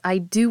I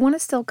do want to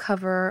still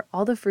cover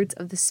all the fruits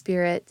of the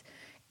Spirit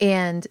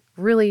and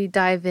really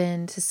dive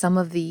into some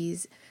of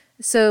these.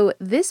 So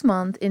this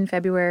month in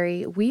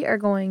February, we are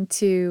going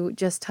to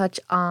just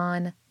touch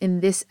on, in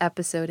this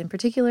episode in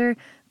particular,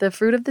 the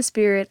fruit of the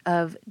Spirit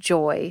of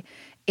joy.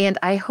 And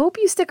I hope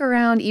you stick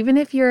around, even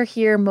if you're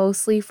here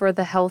mostly for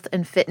the health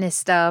and fitness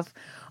stuff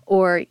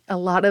or a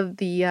lot of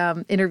the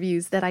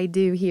interviews that I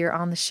do here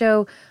on the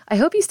show. I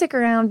hope you stick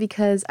around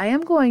because I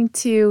am going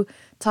to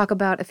talk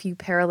about a few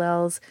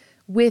parallels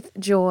with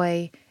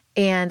joy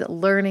and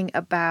learning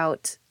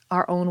about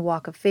our own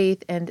walk of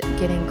faith and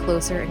getting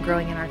closer and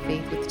growing in our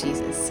faith with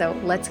Jesus. So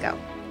let's go.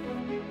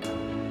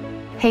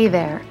 Hey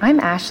there, I'm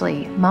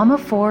Ashley, mom of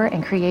 4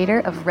 and creator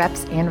of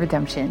Reps and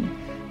Redemption.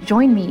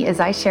 Join me as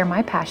I share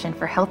my passion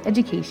for health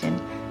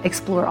education,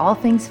 explore all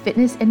things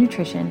fitness and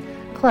nutrition,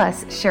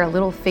 plus share a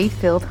little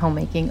faith-filled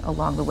homemaking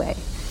along the way.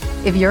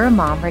 If you're a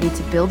mom ready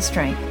to build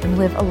strength and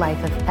live a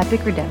life of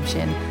epic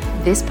redemption,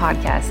 this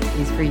podcast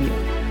is for you.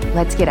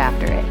 Let's get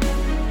after it.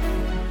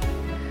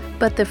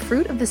 But the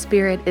fruit of the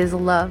Spirit is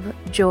love,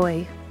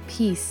 joy,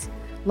 peace,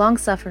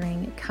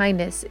 long-suffering,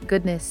 kindness,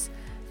 goodness,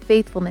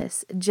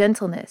 faithfulness,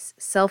 gentleness,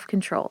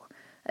 self-control.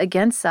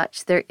 Against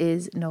such there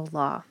is no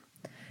law.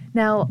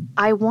 Now,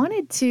 I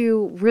wanted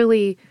to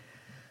really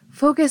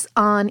focus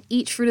on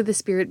each fruit of the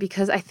Spirit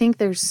because I think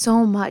there's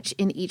so much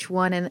in each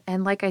one.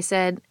 And like I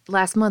said,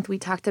 last month we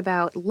talked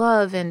about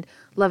love and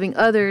loving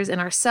others and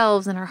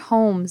ourselves and our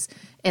homes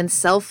and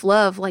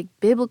self-love, like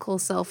biblical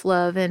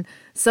self-love. And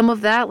some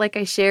of that, like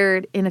I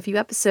shared in a few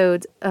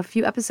episodes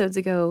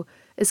ago,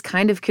 is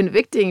kind of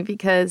convicting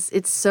because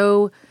it's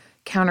so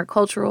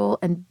countercultural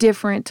and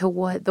different to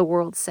what the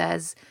world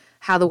says,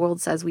 how the world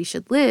says we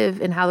should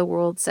live and how the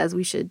world says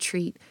we should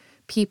treat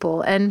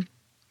people. And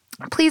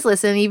please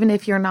listen, even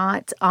if you're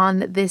not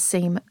on this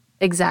same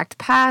exact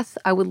path,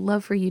 I would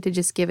love for you to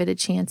just give it a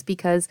chance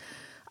because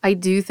I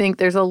do think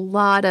there's a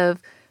lot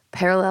of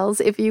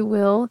parallels, if you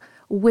will,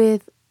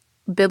 with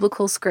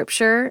biblical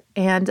scripture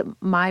and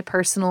my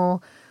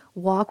personal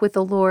walk with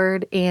the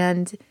Lord.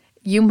 And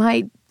you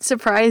might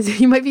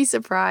be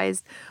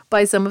surprised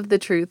by some of the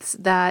truths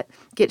that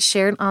get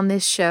shared on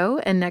this show.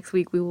 And next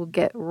week we will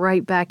get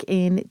right back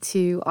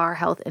into our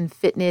health and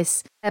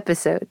fitness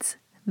episodes.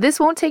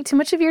 This won't take too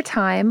much of your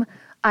time.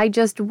 I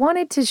just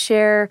wanted to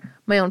share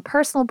my own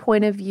personal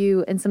point of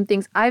view and some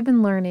things I've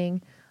been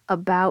learning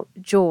about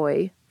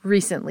joy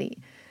recently.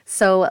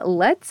 So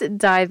let's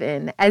dive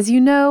in. As you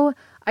know,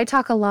 I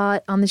talk a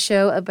lot on the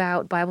show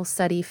about Bible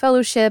study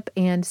fellowship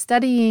and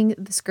studying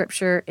the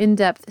scripture,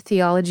 in-depth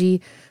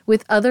theology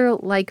with other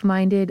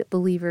like-minded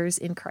believers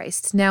in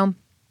Christ. Now,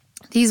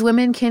 these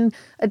women can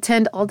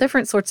attend all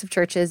different sorts of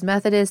churches,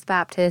 Methodist,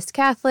 Baptist,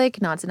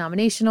 Catholic,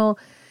 non-denominational,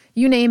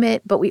 you name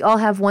it, but we all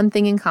have one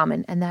thing in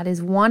common, and that is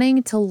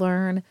wanting to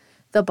learn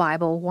the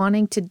Bible,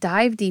 wanting to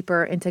dive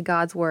deeper into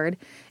God's Word,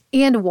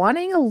 and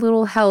wanting a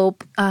little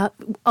help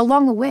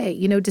along the way,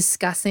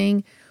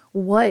 discussing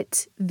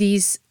what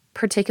these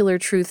particular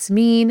truths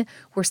mean.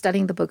 We're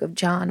studying the book of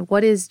John.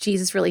 What is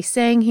Jesus really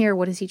saying here?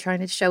 What is he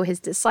trying to show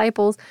his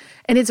disciples?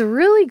 And it's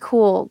really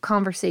cool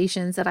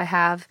conversations that I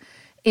have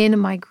in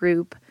my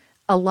group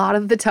a lot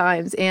of the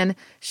times. And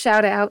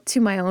shout out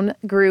to my own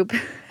group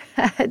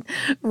at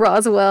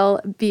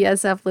Roswell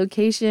BSF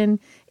location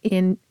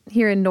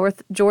here in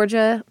North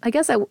Georgia. I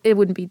guess it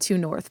wouldn't be too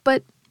north,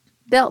 but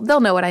they'll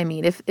know what I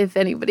mean if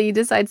anybody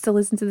decides to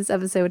listen to this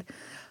episode.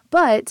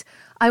 But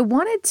I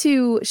wanted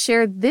to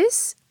share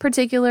this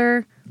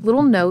particular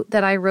little note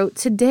that I wrote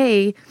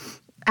today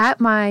at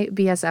my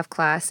BSF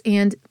class.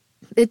 And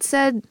it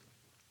said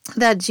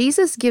that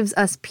Jesus gives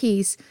us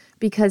peace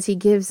because he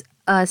gives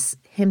us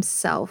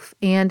himself.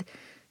 And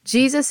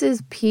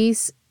Jesus's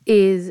peace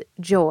is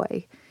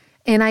joy.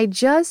 And I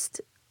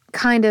just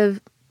kind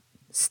of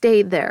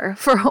stayed there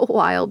for a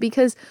while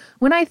because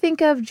when I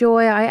think of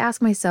joy, I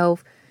ask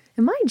myself,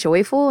 am I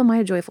joyful? Am I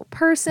a joyful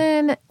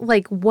person?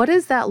 Like, what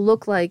does that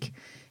look like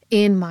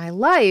in my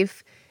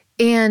life?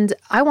 And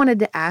I wanted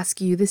to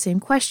ask you the same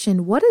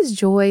question. What does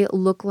joy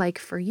look like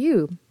for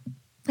you?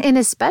 And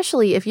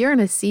especially if you're in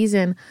a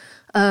season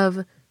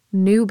of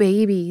new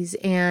babies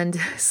and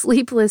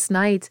sleepless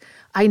nights,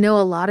 I know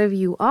a lot of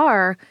you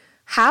are.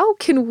 How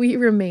can we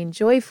remain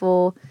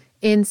joyful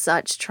in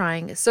such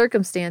trying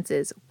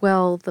circumstances?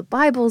 Well, the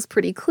Bible's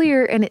pretty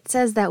clear, and it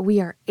says that we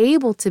are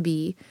able to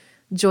be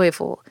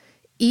joyful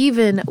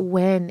even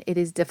when it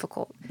is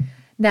difficult.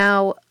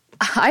 Now,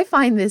 I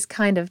find this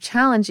kind of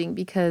challenging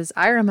because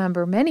I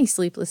remember many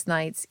sleepless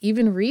nights,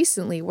 even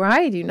recently, where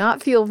I do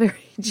not feel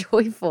very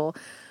joyful.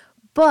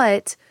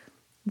 But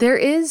there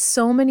is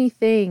so many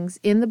things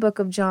in the book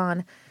of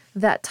John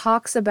that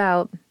talks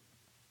about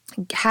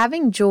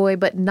having joy,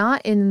 but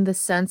not in the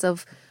sense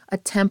of a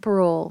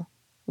temporal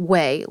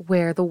way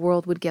where the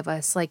world would give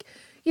us, like,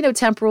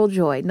 temporal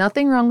joy.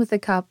 Nothing wrong with a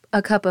cup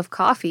of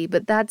coffee,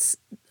 but that's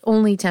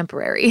only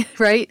temporary,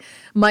 right?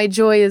 My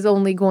joy is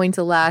only going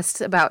to last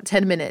about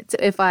 10 minutes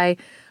if I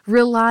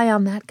rely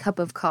on that cup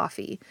of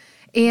coffee.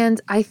 And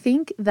I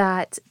think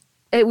that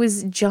it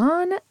was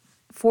John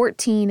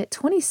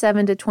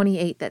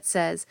 14:27-28 that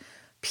says,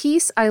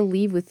 "Peace I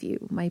leave with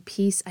you, my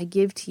peace I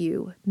give to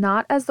you.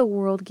 Not as the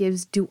world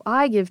gives do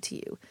I give to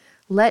you.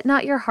 Let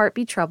not your heart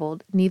be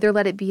troubled, neither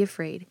let it be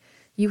afraid.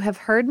 You have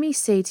heard me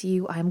say to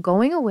you, I am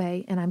going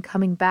away and I'm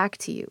coming back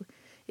to you.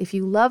 If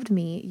you loved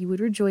me, you would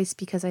rejoice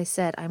because I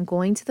said, I'm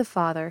going to the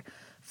Father,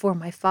 for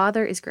my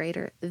Father is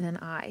greater than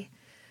I."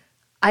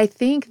 I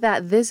think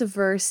that this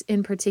verse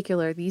in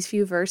particular, these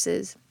few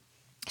verses,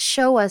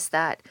 show us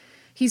that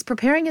he's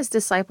preparing his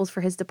disciples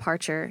for his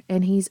departure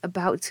and he's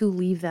about to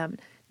leave them.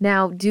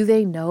 Now, do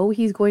they know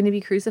he's going to be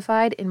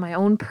crucified? In my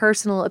own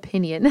personal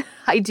opinion,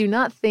 I do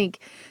not think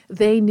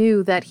they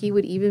knew that he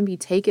would even be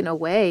taken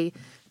away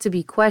to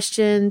be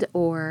questioned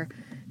or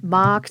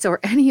mocked or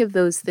any of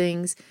those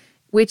things,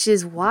 which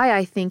is why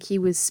I think he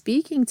was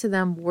speaking to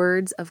them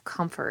words of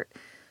comfort,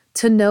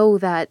 to know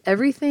that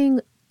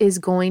everything is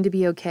going to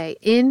be okay.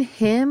 In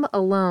him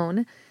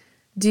alone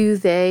do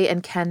they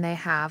and can they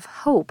have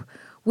hope,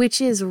 which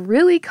is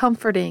really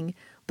comforting,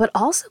 but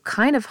also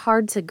kind of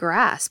hard to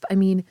grasp. I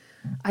mean,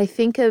 I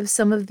think of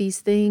some of these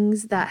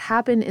things that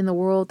happen in the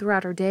world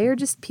throughout our day, or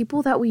just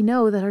people that we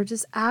know that are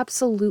just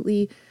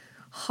absolutely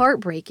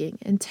heartbreaking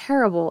and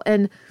terrible.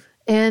 And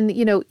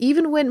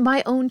even when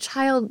my own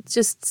child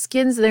just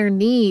skins their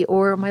knee,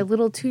 or my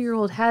little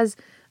 2-year-old has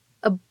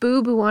a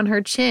boo-boo on her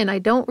chin, I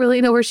don't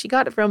really know where she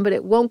got it from, but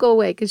it won't go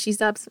away because she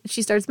starts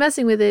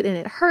messing with it and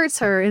it hurts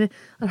her and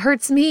it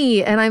hurts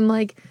me. And I'm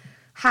like,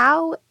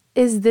 how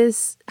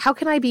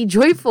can I be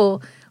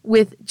joyful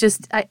with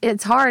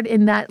it's hard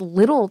with that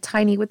little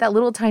tiny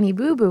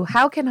boo-boo?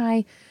 How can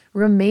I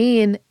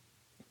remain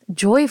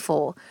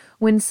joyful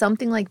when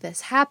something like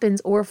this happens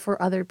or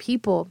for other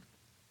people?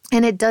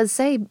 And it does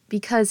say,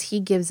 because he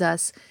gives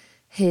us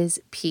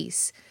his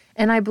peace.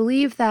 And I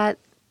believe that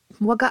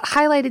what got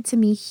highlighted to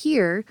me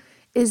here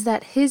is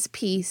that his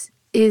peace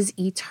is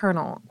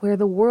eternal, where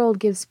the world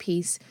gives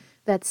peace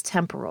that's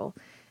temporal.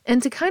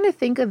 And to kind of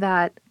think of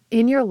that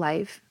in your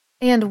life.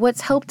 And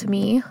what's helped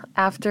me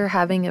after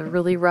having a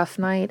really rough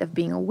night of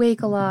being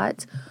awake a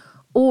lot,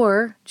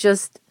 or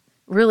just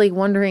really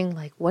wondering,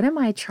 like, what am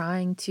I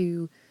trying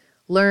to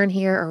learn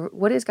here? Or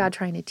what is God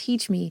trying to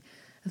teach me?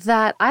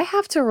 That I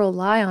have to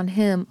rely on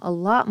him a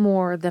lot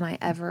more than I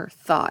ever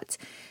thought.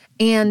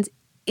 And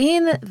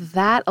in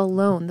that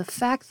alone, the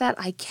fact that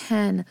I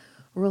can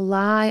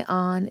rely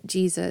on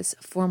Jesus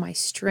for my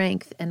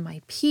strength and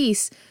my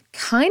peace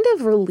kind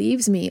of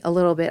relieves me a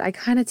little bit. I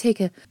kind of take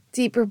a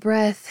deeper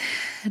breath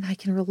and I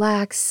can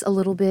relax a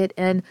little bit.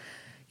 And,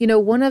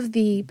 one of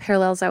the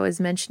parallels I was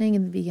mentioning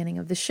in the beginning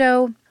of the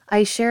show,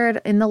 I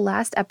shared in the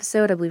last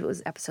episode, I believe it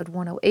was episode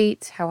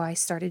 108, how I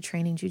started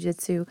training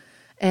jujitsu.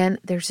 And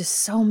there's just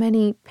so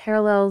many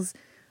parallels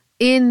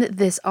in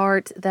this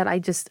art that I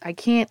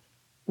can't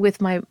with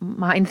my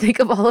mind think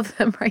of all of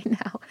them right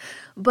now.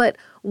 But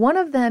one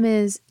of them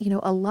is,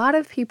 a lot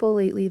of people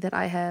lately that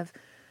I have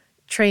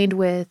trained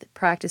with,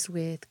 practiced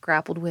with,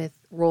 grappled with,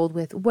 rolled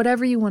with,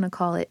 whatever you want to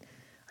call it,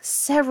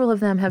 several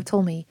of them have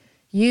told me,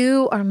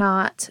 you are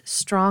not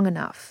strong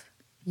enough.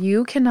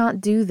 You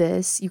cannot do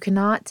this. You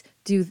cannot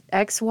do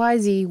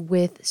XYZ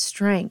with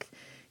strength.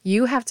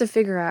 You have to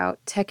figure out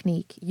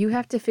technique. You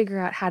have to figure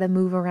out how to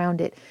move around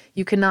it.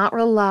 You cannot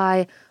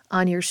rely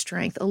on your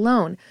strength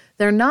alone.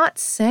 They're not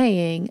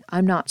saying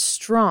I'm not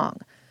strong.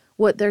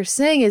 What they're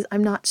saying is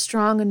I'm not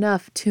strong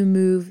enough to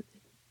move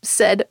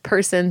said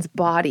person's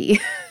body.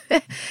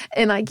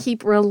 And I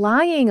keep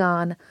relying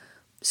on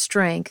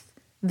strength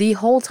the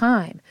whole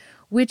time,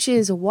 which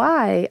is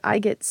why I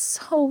get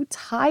so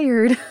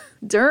tired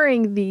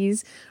during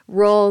these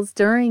rolls,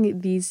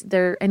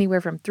 they're anywhere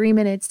from 3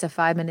 minutes to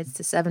 5 minutes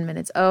to 7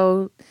 minutes.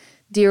 Oh,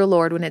 dear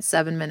Lord, when it's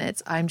 7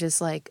 minutes, I'm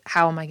just like,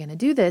 how am I going to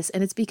do this?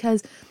 And it's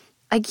because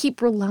I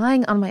keep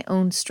relying on my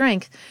own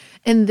strength.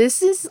 And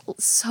this is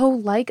so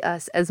like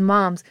us as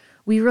moms.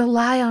 We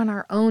rely on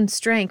our own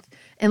strength.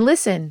 And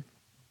listen,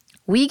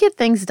 we get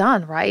things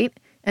done, right?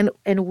 And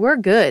we're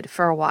good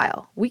for a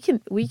while. We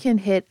can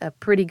hit a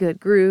pretty good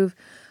groove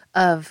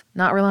of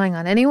not relying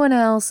on anyone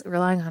else,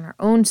 relying on our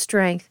own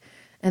strength,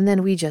 and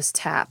then we just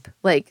tap.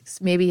 Like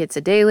maybe it's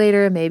a day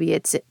later, maybe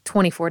it's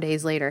 24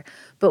 days later,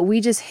 but we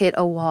just hit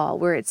a wall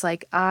where it's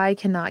like, I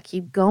cannot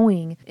keep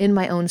going in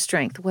my own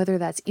strength, whether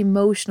that's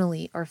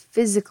emotionally or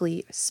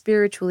physically,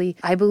 spiritually.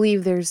 I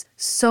believe there's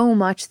so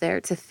much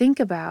there to think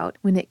about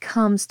when it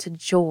comes to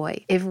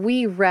joy. If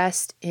we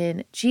rest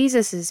in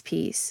Jesus's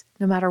peace,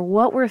 no matter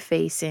what we're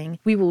facing,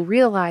 we will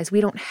realize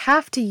we don't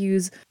have to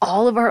use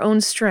all of our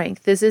own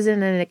strength. This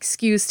isn't an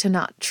excuse to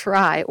not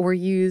try or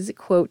use,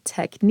 quote,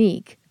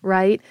 technique,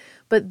 right?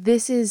 But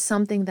this is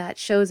something that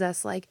shows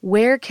us, like,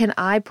 where can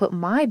I put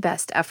my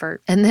best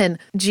effort? And then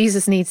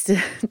Jesus needs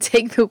to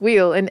take the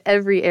wheel in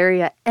every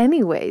area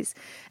anyways.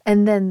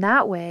 And then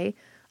that way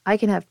I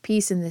can have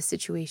peace in this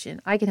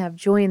situation. I can have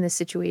joy in this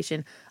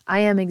situation. I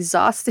am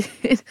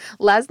exhausted.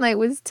 Last night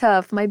was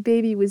tough. My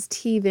baby was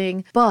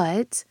teething,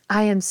 but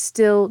I am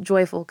still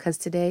joyful because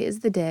today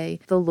is the day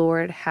the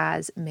Lord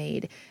has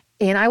made,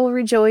 and I will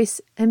rejoice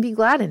and be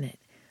glad in it.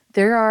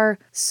 There are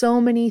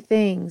so many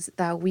things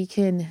that we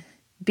can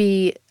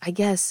be, I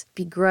guess,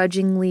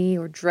 begrudgingly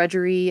or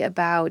drudgery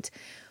about.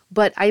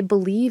 But I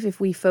believe if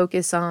we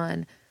focus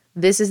on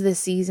this is the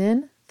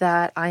season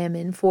that I am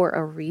in for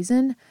a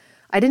reason,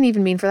 I didn't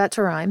even mean for that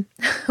to rhyme,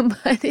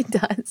 but it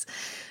does,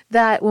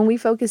 that when we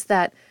focus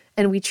that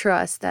and we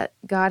trust that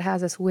God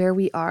has us where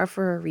we are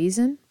for a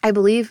reason, I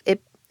believe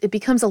it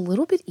becomes a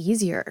little bit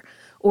easier,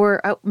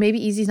 or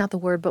maybe easy is not the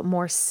word, but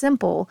more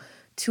simple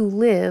to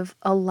live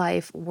a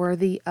life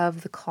worthy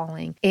of the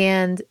calling.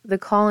 And the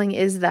calling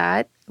is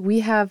that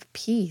we have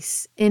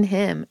peace in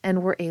Him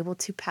and we're able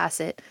to pass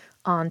it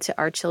on to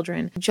our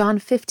children. John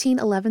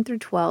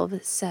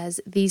 15:11-12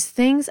 says, "These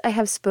things I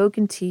have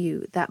spoken to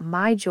you, that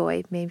my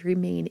joy may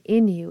remain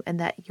in you and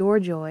that your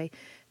joy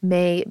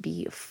may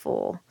be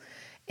full."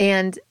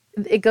 And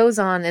it goes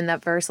on in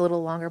that verse a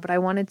little longer, but I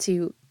wanted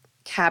to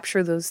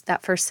capture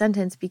that first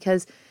sentence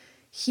because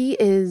He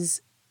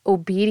is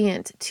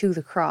obedient to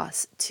the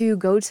cross, to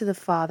go to the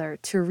Father,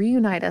 to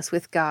reunite us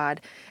with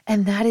God.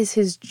 And that is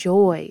His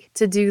joy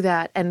to do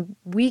that. And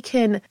we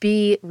can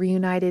be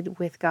reunited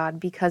with God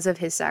because of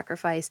His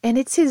sacrifice. And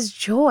it's His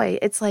joy.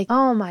 It's like,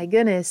 oh my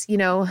goodness,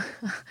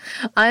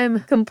 I'm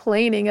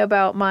complaining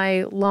about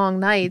my long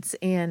nights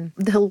and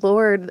the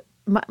Lord,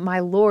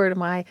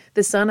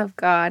 the Son of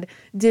God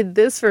did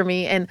this for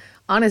me. And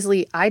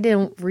honestly, I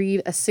didn't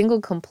read a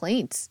single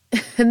complaint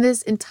in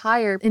this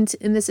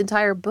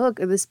entire book,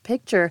 or this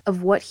picture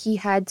of what He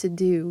had to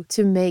do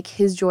to make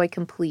His joy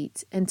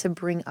complete and to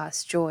bring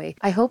us joy.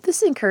 I hope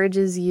this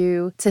encourages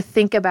you to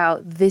think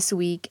about this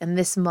week and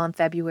this month,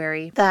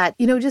 February, that,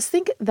 just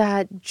think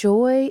that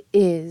joy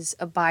is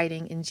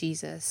abiding in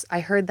Jesus.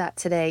 I heard that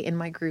today in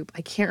my group.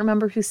 I can't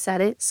remember who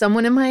said it.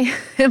 Someone in my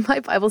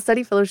Bible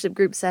study fellowship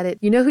group said it.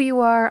 You know who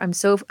you are. I'm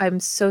so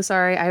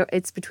sorry.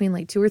 It's between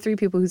like 2 or 3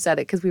 people who said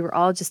it, because we were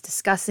all just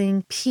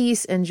discussing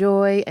peace and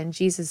joy and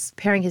Jesus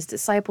preparing His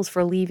disciples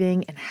for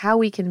leaving and how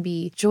we can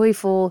be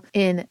joyful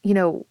in,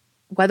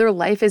 whether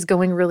life is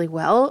going really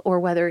well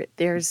or whether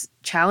there's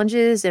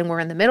challenges and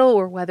we're in the middle,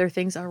 or whether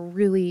things are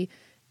really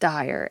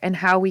dire, and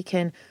how we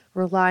can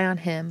rely on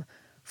Him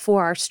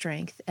for our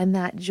strength, and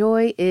that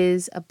joy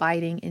is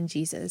abiding in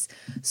Jesus.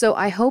 So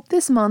I hope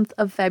this month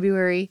of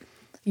February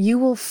you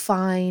will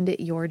find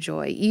your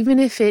joy, even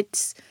if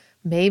it's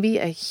maybe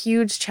a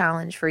huge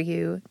challenge for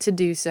you to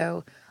do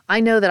so. I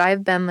know that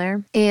I've been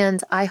there,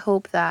 and I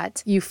hope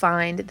that you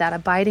find that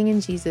abiding in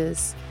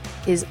Jesus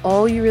is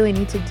all you really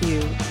need to do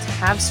to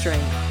have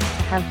strength,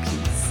 to have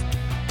peace,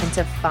 and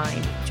to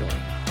find joy.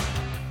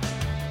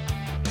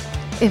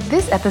 If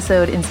this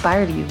episode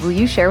inspired you, will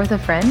you share with a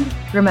friend?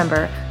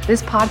 Remember,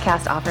 this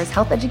podcast offers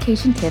health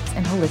education tips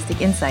and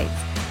holistic insights.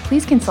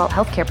 Please consult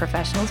healthcare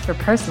professionals for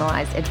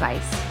personalized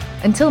advice.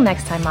 Until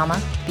next time,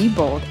 Mama, be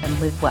bold and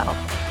live well.